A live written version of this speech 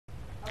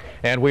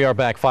And we are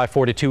back.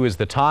 5:42 is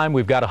the time.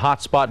 We've got a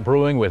hot spot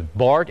brewing with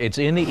BART. It's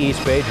in the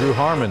East Bay. Drew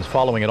Harmon's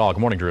following it all. Good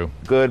morning, Drew.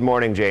 Good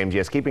morning, James.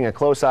 Yes, keeping a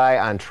close eye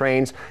on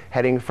trains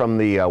heading from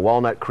the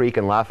Walnut Creek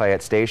and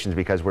Lafayette stations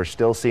because we're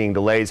still seeing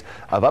delays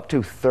of up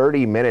to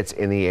 30 minutes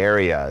in the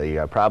area.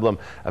 The problem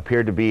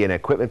appeared to be an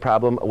equipment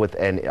problem with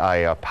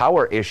a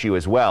power issue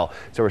as well.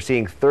 So we're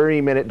seeing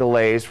 30-minute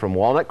delays from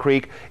Walnut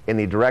Creek in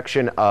the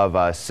direction of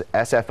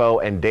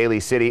SFO and Daly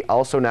City.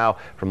 Also now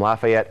from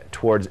Lafayette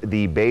towards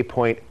the Bay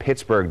Point,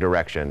 Pittsburgh direction.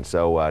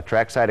 So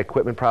trackside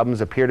equipment problems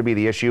appear to be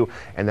the issue,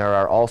 and there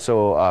are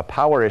also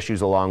power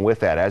issues along with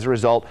that. As a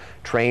result,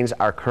 trains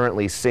are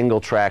currently single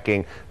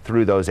tracking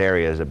through those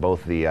areas at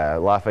both the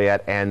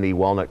Lafayette and the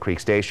Walnut Creek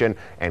station,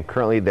 and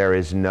currently there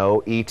is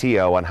no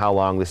ETO on how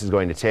long this is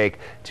going to take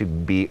to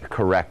be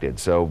corrected.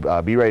 So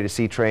be ready to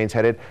see trains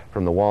headed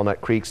from the Walnut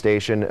Creek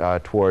station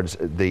towards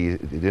the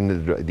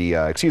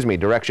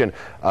direction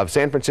of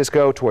San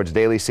Francisco towards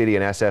Daly City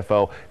and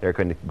SFO. They're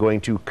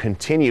going to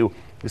continue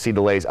to see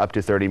delays up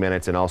to 30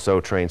 minutes, and also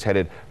trains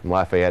headed from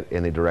Lafayette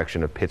in the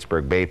direction of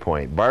Pittsburgh Bay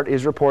Point. BART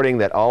is reporting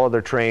that all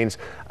other trains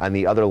on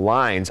the other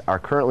lines are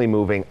currently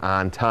moving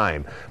on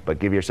time, but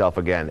give yourself,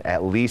 again,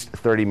 at least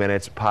 30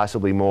 minutes,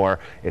 possibly more,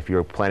 if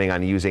you're planning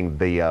on using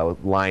the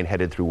line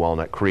headed through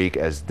Walnut Creek,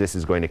 as this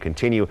is going to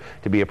continue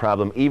to be a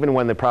problem. Even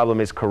when the problem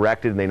is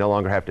corrected and they no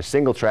longer have to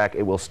single track,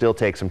 it will still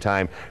take some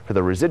time for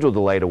the residual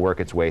delay to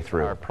work its way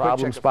through. Our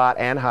problem spot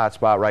and hot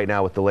spot right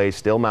now with delays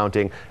still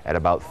mounting at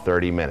about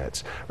 30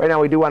 minutes. Right now,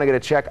 we do want to get a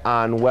check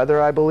on weather,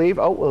 I believe.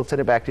 Oh, we'll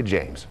send it back to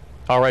James.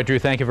 All right, Drew,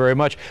 thank you very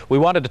much. We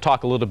wanted to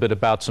talk a little bit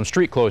about some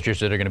street closures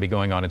that are going to be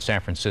going on in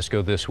San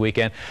Francisco this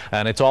weekend,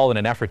 and it's all in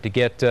an effort to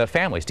get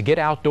families to get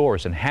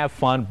outdoors and have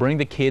fun, bring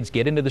the kids,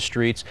 get into the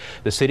streets.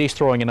 The city's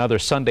throwing another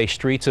Sunday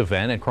Streets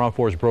event, and KRON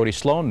 4's Brody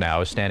Sloan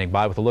now is standing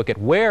by with a look at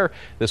where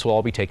this will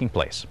all be taking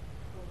place.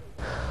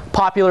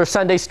 Popular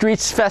Sunday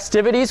Streets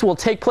festivities will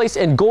take place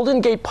in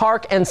Golden Gate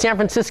Park and San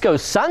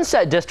Francisco's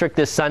Sunset District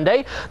this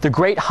Sunday. The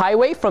Great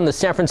Highway from the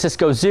San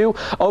Francisco Zoo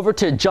over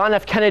to John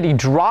F. Kennedy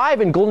Drive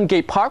in Golden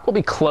Gate Park will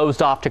be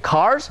closed off to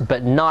cars,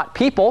 but not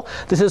people.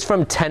 This is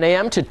from 10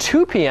 a.m. to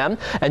 2 p.m.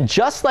 And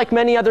just like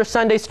many other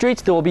Sunday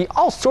streets, there will be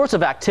all sorts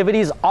of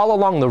activities all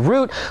along the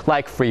route,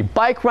 like free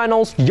bike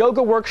rentals,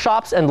 yoga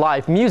workshops, and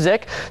live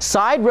music.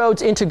 Side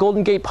roads into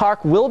Golden Gate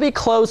Park will be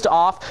closed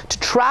off to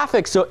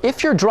traffic, so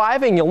if you're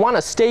driving, you'll want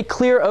to stay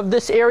clear of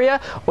this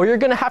area, or you're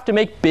going to have to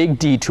make big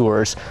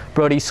detours.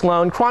 Brody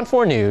Sloan, KRON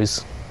 4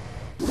 News.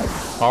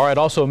 All right,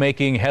 also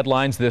making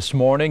headlines this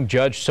morning,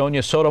 Judge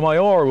Sonia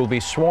Sotomayor will be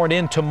sworn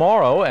in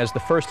tomorrow as the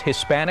first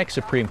Hispanic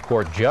Supreme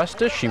Court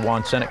justice. She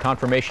won Senate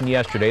confirmation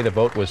yesterday. The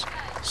vote was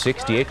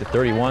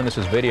 68-31. This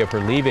is video of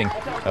her leaving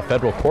a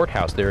federal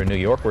courthouse there in New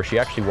York, where she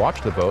actually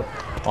watched the vote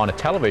on a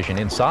television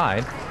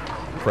inside.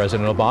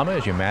 President Obama,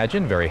 as you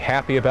imagine, very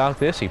happy about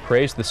this. He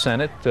praised the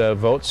Senate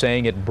vote,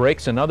 saying it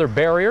breaks another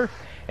barrier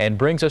and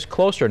brings us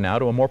closer now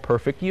to a more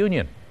perfect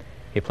union.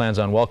 He plans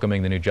on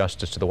welcoming the new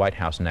justice to the White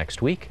House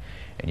next week,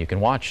 and you can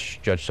watch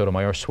Judge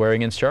Sotomayor's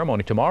swearing-in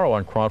ceremony tomorrow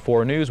on KRON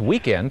 4 News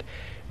Weekend,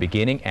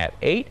 beginning at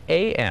 8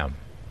 a.m.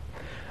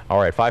 All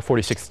right,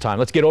 5:46 time.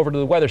 Let's get over to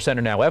the Weather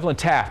Center now. Evelyn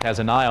Taft has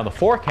an eye on the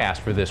forecast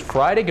for this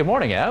Friday. Good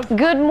morning, Ev.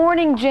 Good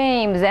morning,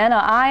 James. And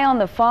an eye on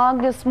the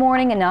fog this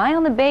morning, an eye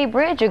on the Bay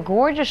Bridge. A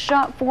gorgeous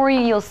shot for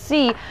you. You'll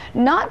see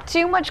not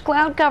too much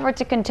cloud cover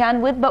to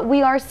contend with, but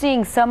we are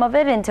seeing some of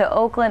it into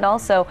Oakland,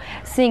 also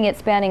seeing it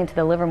spanning into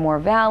the Livermore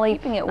Valley,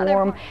 keeping it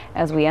warm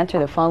as we enter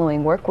the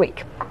following work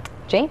week.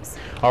 James?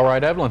 All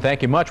right, Evelyn,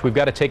 thank you much. We've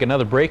got to take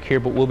another break here,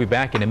 but we'll be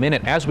back in a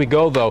minute. As we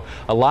go, though,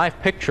 a live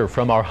picture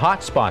from our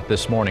hot spot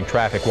this morning,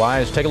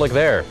 traffic-wise. Take a look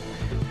there.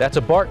 That's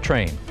a BART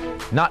train,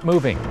 not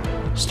moving,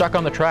 stuck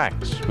on the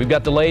tracks. We've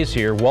got delays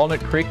here,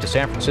 Walnut Creek to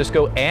San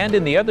Francisco, and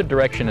in the other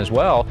direction as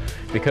well,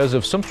 because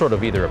of some sort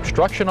of either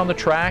obstruction on the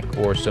track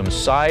or some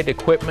side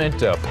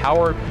equipment,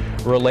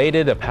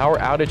 power-related, a power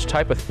outage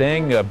type of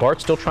thing.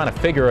 BART's still trying to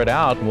figure it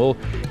out, and we'll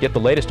get the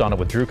latest on it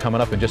with Drew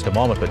coming up in just a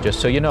moment. But just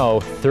so you know,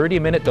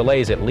 30-minute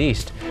delays at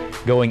least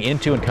going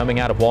into and coming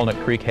out of Walnut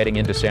Creek heading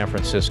into San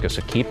Francisco.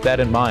 So keep that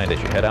in mind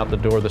as you head out the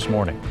door this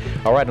morning.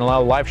 All right, and a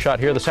live shot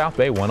here, the South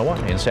Bay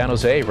 101 in San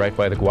Jose, right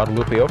by the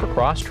Guadalupe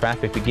overcross.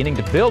 Traffic beginning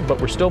to build, but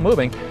we're still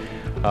moving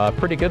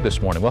pretty good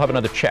this morning. We'll have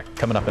another check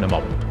coming up in a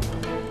moment.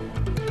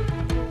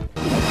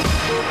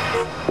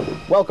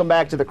 Welcome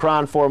back to the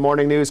KRON 4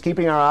 Morning News.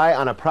 Keeping our eye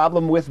on a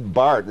problem with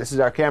BART. This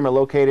is our camera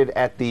located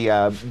at the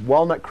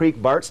Walnut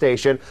Creek BART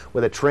station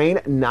with a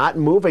train not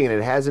moving, and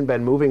it hasn't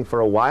been moving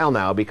for a while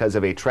now because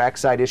of a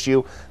trackside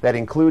issue that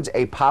includes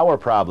a power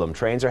problem.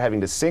 Trains are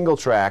having to single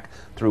track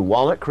through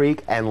Walnut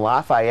Creek and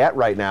Lafayette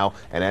right now,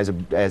 and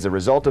as a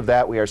result of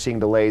that, we are seeing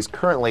delays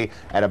currently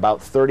at about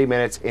 30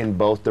 minutes in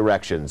both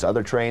directions.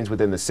 Other trains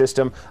within the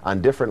system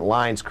on different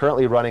lines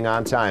currently running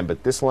on time,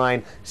 but this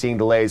line seeing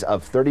delays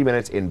of 30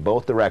 minutes in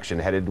both directions.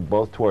 headed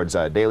both towards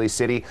Daly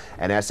City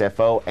and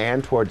SFO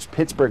and towards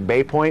Pittsburgh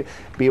Bay Point.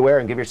 Be aware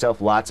and give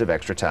yourself lots of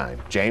extra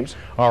time. James?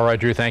 All right,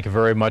 Drew, thank you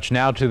very much.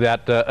 Now to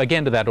that,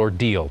 again, to that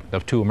ordeal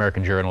of 2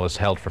 American journalists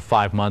held for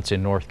 5 months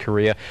in North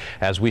Korea.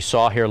 As we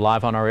saw here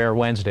live on our air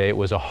Wednesday, it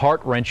was a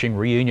heart-wrenching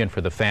reunion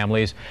for the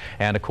families.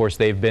 And of course,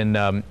 they've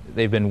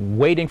been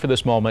waiting for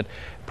this moment.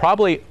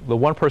 Probably the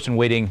one person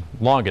waiting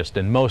longest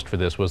and most for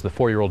this was the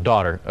 4-year-old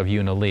daughter of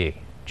Yoona Lee.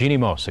 Jeannie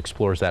Mose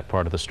explores that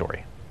part of the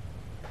story.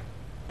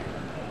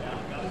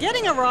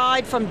 Getting a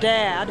ride from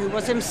Dad, who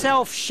was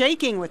himself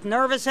shaking with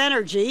nervous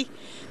energy,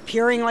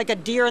 peering like a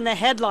deer in the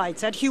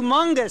headlights at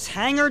humongous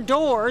hangar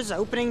doors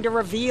opening to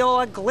reveal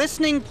a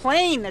glistening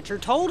plane that you're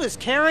told is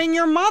carrying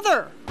your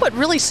mother. What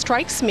really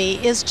strikes me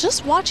is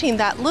just watching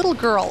that little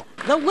girl.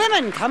 The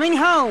women coming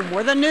home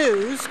were the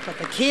news, but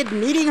the kid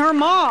meeting her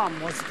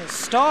mom was the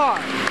star.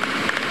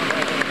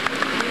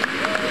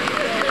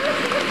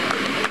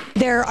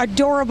 Their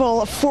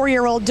adorable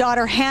 4-year-old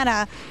daughter,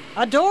 Hannah.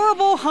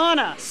 Adorable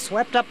Hannah,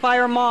 swept up by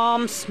her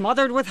mom,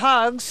 smothered with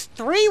hugs,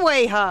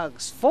 3-way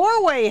hugs,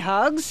 4-way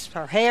hugs,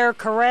 her hair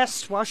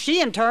caressed while she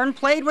in turn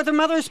played with her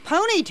mother's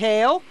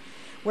ponytail.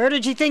 Where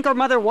did you think her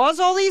mother was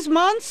all these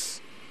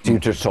months? You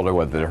just told her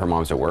what, that her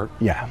mom's at work?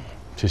 Yeah,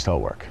 she's still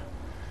at work.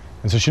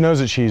 And so she knows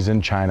that she's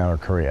in China or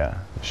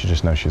Korea. She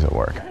just knows she's at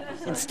work.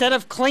 Instead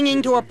of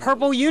clinging to a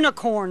purple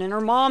unicorn in her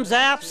mom's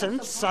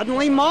absence,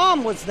 suddenly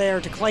Mom was there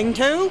to cling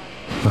to.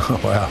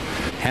 Oh, wow.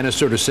 Hannah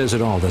sort of says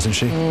it all, doesn't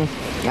she?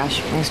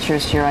 Gosh, it brings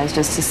tears to your eyes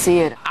just to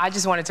see it. I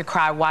just wanted to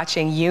cry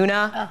watching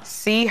Yoona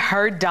see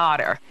her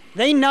daughter.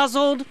 They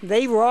nuzzled,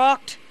 they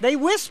rocked, they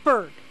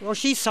whispered. Will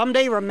she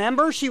someday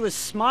remember she was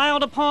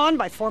smiled upon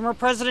by former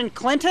President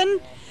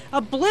Clinton?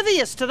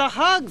 Oblivious to the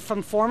hug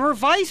from former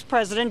Vice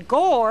President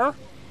Gore.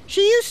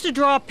 She used to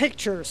draw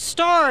pictures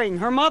starring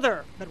her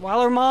mother, but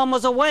while her mom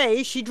was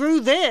away, she drew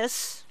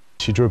this.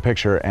 She drew a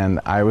picture and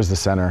I was the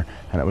center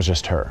and it was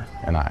just her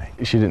and I.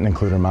 She didn't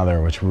include her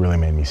mother, which really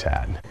made me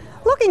sad.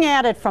 Looking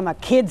at it from a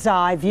kid's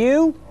eye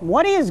view,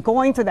 what is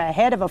going through the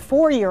head of a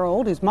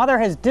 4-year-old whose mother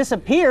has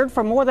disappeared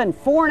for more than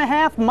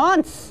 4.5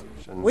 months?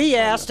 We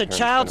asked a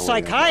child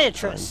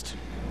psychiatrist.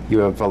 You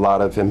have a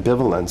lot of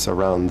ambivalence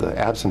around the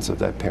absence of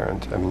that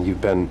parent. I mean,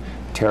 you've been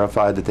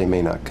terrified that they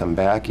may not come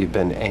back. You've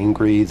been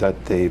angry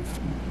that they've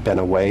been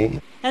away.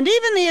 And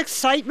even the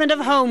excitement of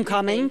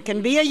homecoming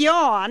can be a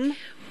yawn.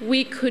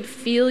 We could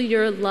feel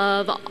your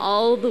love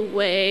all the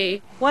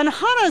way. When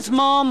Hannah's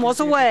mom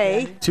was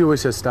away, she always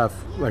says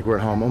stuff like, we're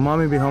at home. Oh,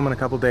 Mommy will be home in a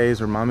couple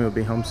days, or Mommy will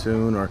be home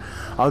soon, or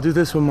I'll do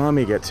this when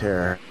Mommy gets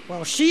here.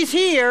 Well, she's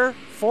here,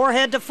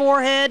 forehead to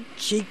forehead,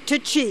 cheek to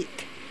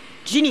cheek.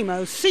 Jeannie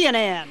Mose,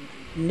 CNN,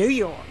 New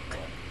York.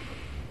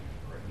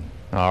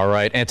 All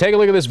right, and take a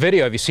look at this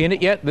video. Have you seen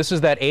it yet? This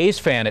is that A's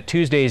fan at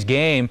Tuesday's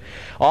game.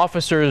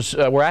 Officers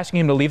were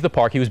asking him to leave the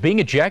park. He was being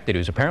ejected. He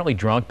was apparently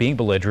drunk, being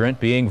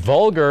belligerent, being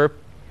vulgar.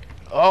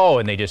 Oh,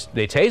 and they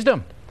tased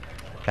him.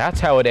 That's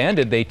how it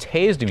ended. They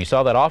tased him. You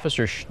saw that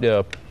officer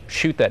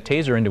shoot that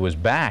taser into his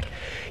back.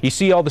 You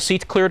see all the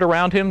seats cleared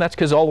around him? That's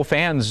because all the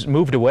fans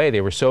moved away.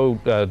 They were so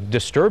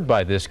disturbed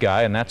by this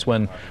guy, and that's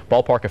when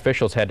ballpark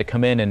officials had to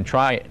come in and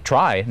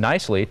try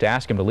nicely to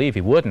ask him to leave.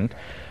 He wouldn't.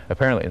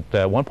 Apparently,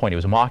 at one point, he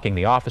was mocking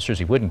the officers.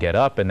 He wouldn't get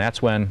up, and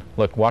that's when,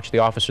 look, watch the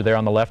officer there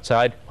on the left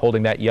side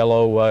holding that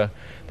yellow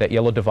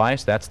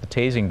device. That's the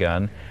tasing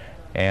gun.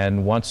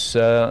 And once,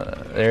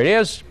 there it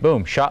is,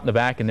 boom, shot in the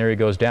back, and there he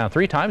goes down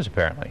 3 times,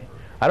 apparently.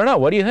 I don't know.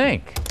 What do you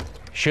think?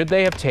 Should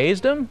they have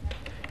tased him?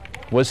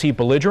 Was he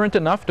belligerent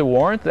enough to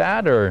warrant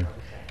that, or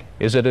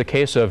is it a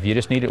case of you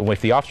just need it?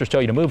 If the officers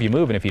tell you to move, you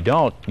move, and if you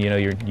don't, you know,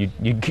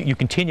 you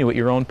continue at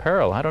your own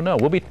peril. I don't know.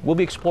 We'll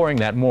be exploring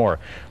that more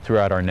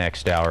throughout our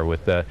next hour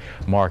with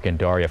Mark and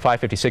Daria.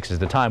 5:56 is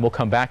the time. We'll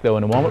come back though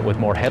in a moment with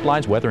more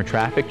headlines, weather, and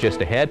traffic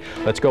just ahead.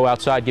 Let's go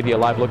outside, give you a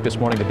live look this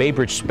morning, the Bay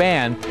Bridge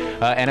span.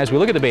 And as we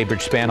look at the Bay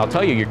Bridge span, I'll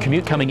tell you, your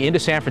commute coming into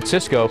San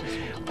Francisco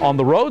on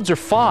the roads are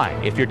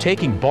fine. If you're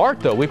taking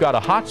BART though, we've got a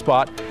hot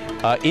spot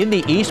in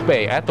the East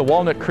Bay at the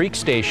Walnut Creek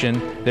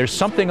station. There's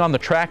something on the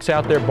tracks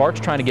out there. BART's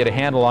trying to get a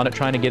handle on it,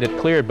 trying to get it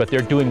cleared, but they're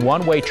doing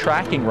one-way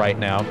tracking right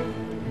now,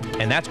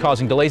 and that's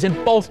causing delays in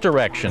both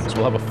directions.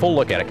 We'll have a full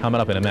look at it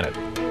coming up in a minute.